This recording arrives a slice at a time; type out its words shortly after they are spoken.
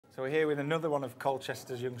So we're here with another one of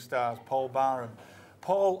Colchester's young stars, Paul Barham.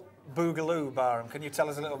 Paul Boogaloo Barham, can you tell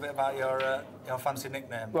us a little bit about your fancy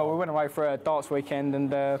nickname? Well, we went away for a darts weekend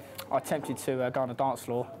and I attempted to go on a dance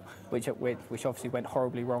floor, which obviously went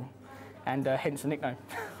horribly wrong, and hence the nickname.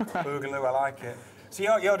 Boogaloo, I like it. So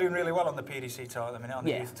you're doing really well on the PDC tour at the minute, on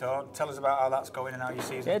the youth tour. Tell us about how that's going and how your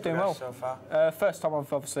season's doing well so far. First time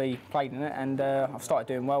I've obviously played in it, and I've started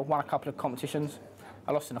doing well. Won a couple of competitions.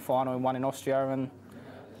 I lost in the final and won in Austria, and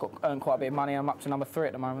earned quite a bit of money. I'm up to number 3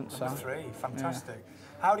 at the moment. Number 3, fantastic.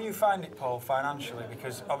 Yeah. How do you find it, Paul, financially?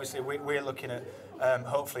 Because obviously we're looking at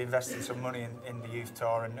hopefully investing some money in the youth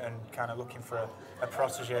tour and kind of looking for a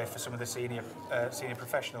protege for some of the senior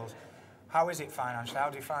professionals. How is it financially? How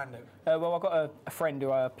do you find it? Well, I've got a friend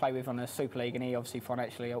who I play with on the Super League, and he obviously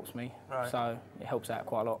financially helps me. Right. So it helps out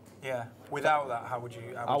quite a lot. Yeah. Without that, how would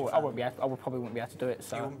you? I probably wouldn't be able to do it.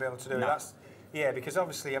 So. You wouldn't be able to do it. Yeah, because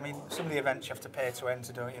obviously, I mean, some of the events you have to pay to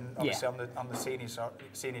enter, don't you? And obviously on the senior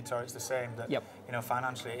tour, it's the same. That you know,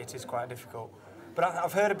 financially, it is quite difficult. But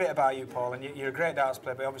I've heard a bit about you, Paul, and you're a great darts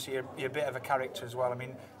player, but obviously you're a bit of a character as well. I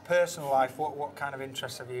mean, personal life, what kind of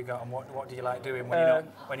interests have you got, and what do you like doing when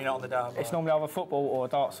you're not on the dartboard? It's normally either football or a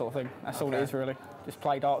darts sort of thing. That's all it is, really. Just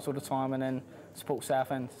play darts all the time and then support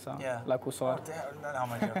Southend, so local side. No,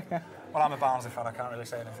 I'm joking. Well, I'm a Barnsley fan, I can't really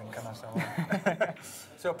say anything, can I?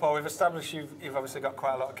 So, Paul, we've established you've obviously got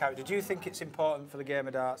quite a lot of character. Do you think it's important for the game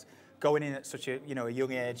of darts, going in at such a a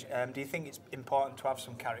young age? Do you think it's important to have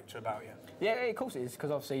some character about you? Yeah, of course it is,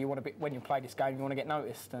 because obviously you want to be, when you play this game, you want to get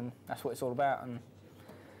noticed, and that's what it's all about. And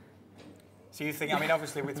so you think, I mean,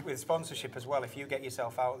 obviously with sponsorship as well, if you get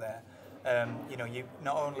yourself out there, you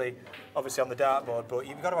not only obviously on the dartboard, but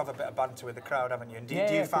you've got to have a bit of banter with the crowd, haven't you? And do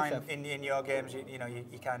you find in your games,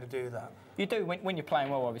 you kind of do that? You do when you're playing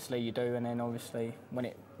well, obviously you do, and then obviously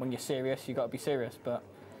when you're serious, you've got to be serious. But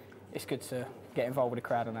it's good to get involved with the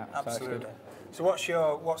crowd and that. Absolutely. So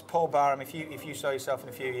what's Paul Barham? If you saw yourself in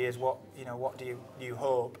a few years, what do you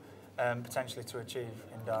hope potentially to achieve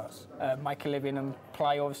in darts? Make a living and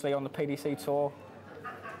play obviously on the PDC tour.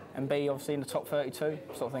 And be obviously in the top 32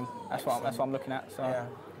 sort of thing. That's what I'm looking at. So. Yeah,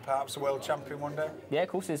 perhaps a world champion one day. Yeah, of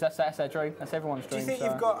course it is. That's their dream. That's everyone's dream. Do you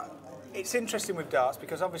think you've got? It's interesting with darts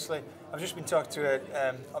because obviously I've just been talking to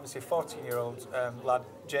a 14-year-old lad,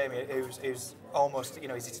 Jamie, who's almost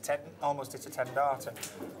almost at a 10 darter.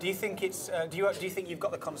 Do you think it's? Do you think you've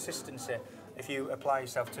got the consistency if you apply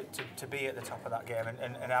yourself to be at the top of that game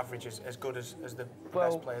and average as good as the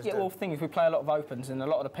best players do? Well, the thing is we play a lot of opens, and a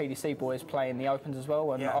lot of the PDC boys play in the opens as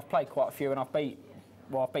well, and I've played quite a few, and I've beat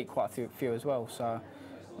quite a few as well. So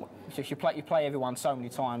you play everyone so many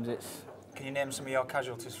times. Can you name some of your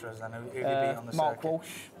casualties for us then? Who you beat on the Mark circuit?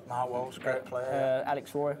 Mark Walsh, great player.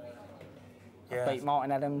 Alex Roy. Yeah. I beat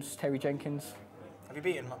Martin Adams, Terry Jenkins. Have you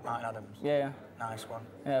beaten Martin Adams? Yeah. Nice one.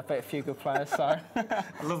 Yeah, I beat a few good players, so. I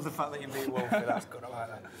love the fact that you beat Wolfie, that's good, I like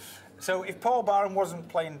that. So if Paul Barham wasn't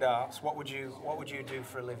playing darts, what would you do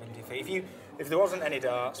for a living, do you think? If there wasn't any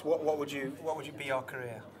darts, what would be your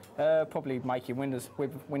career? Probably making windows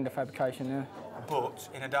with window fabrication, yeah. But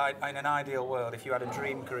in an ideal world, if you had a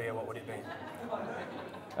dream career, what would it be?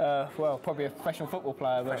 Well, probably a professional football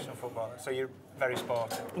player. Professional footballer. So you're very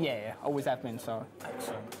sporty? Yeah, always have been, so.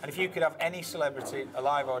 Excellent. And if you could have any celebrity,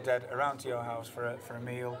 alive or dead, around to your house for a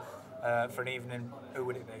meal, for an evening, who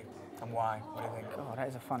would it be? And why? What do you think? Oh, that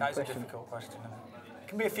is a funny question. That is a difficult question, isn't it? It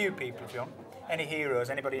can be a few people if you want. Any heroes,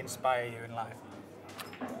 anybody inspire you in life?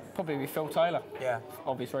 Probably be Phil Taylor. Yeah. For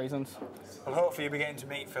obvious reasons. Well, hopefully you'll be getting to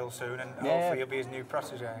meet Phil soon, and hopefully you'll be his new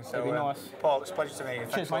protege. So, it'd be nice. Paul, it's a pleasure to meet you.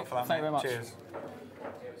 Thanks a lot for that, Thank you very much. Cheers.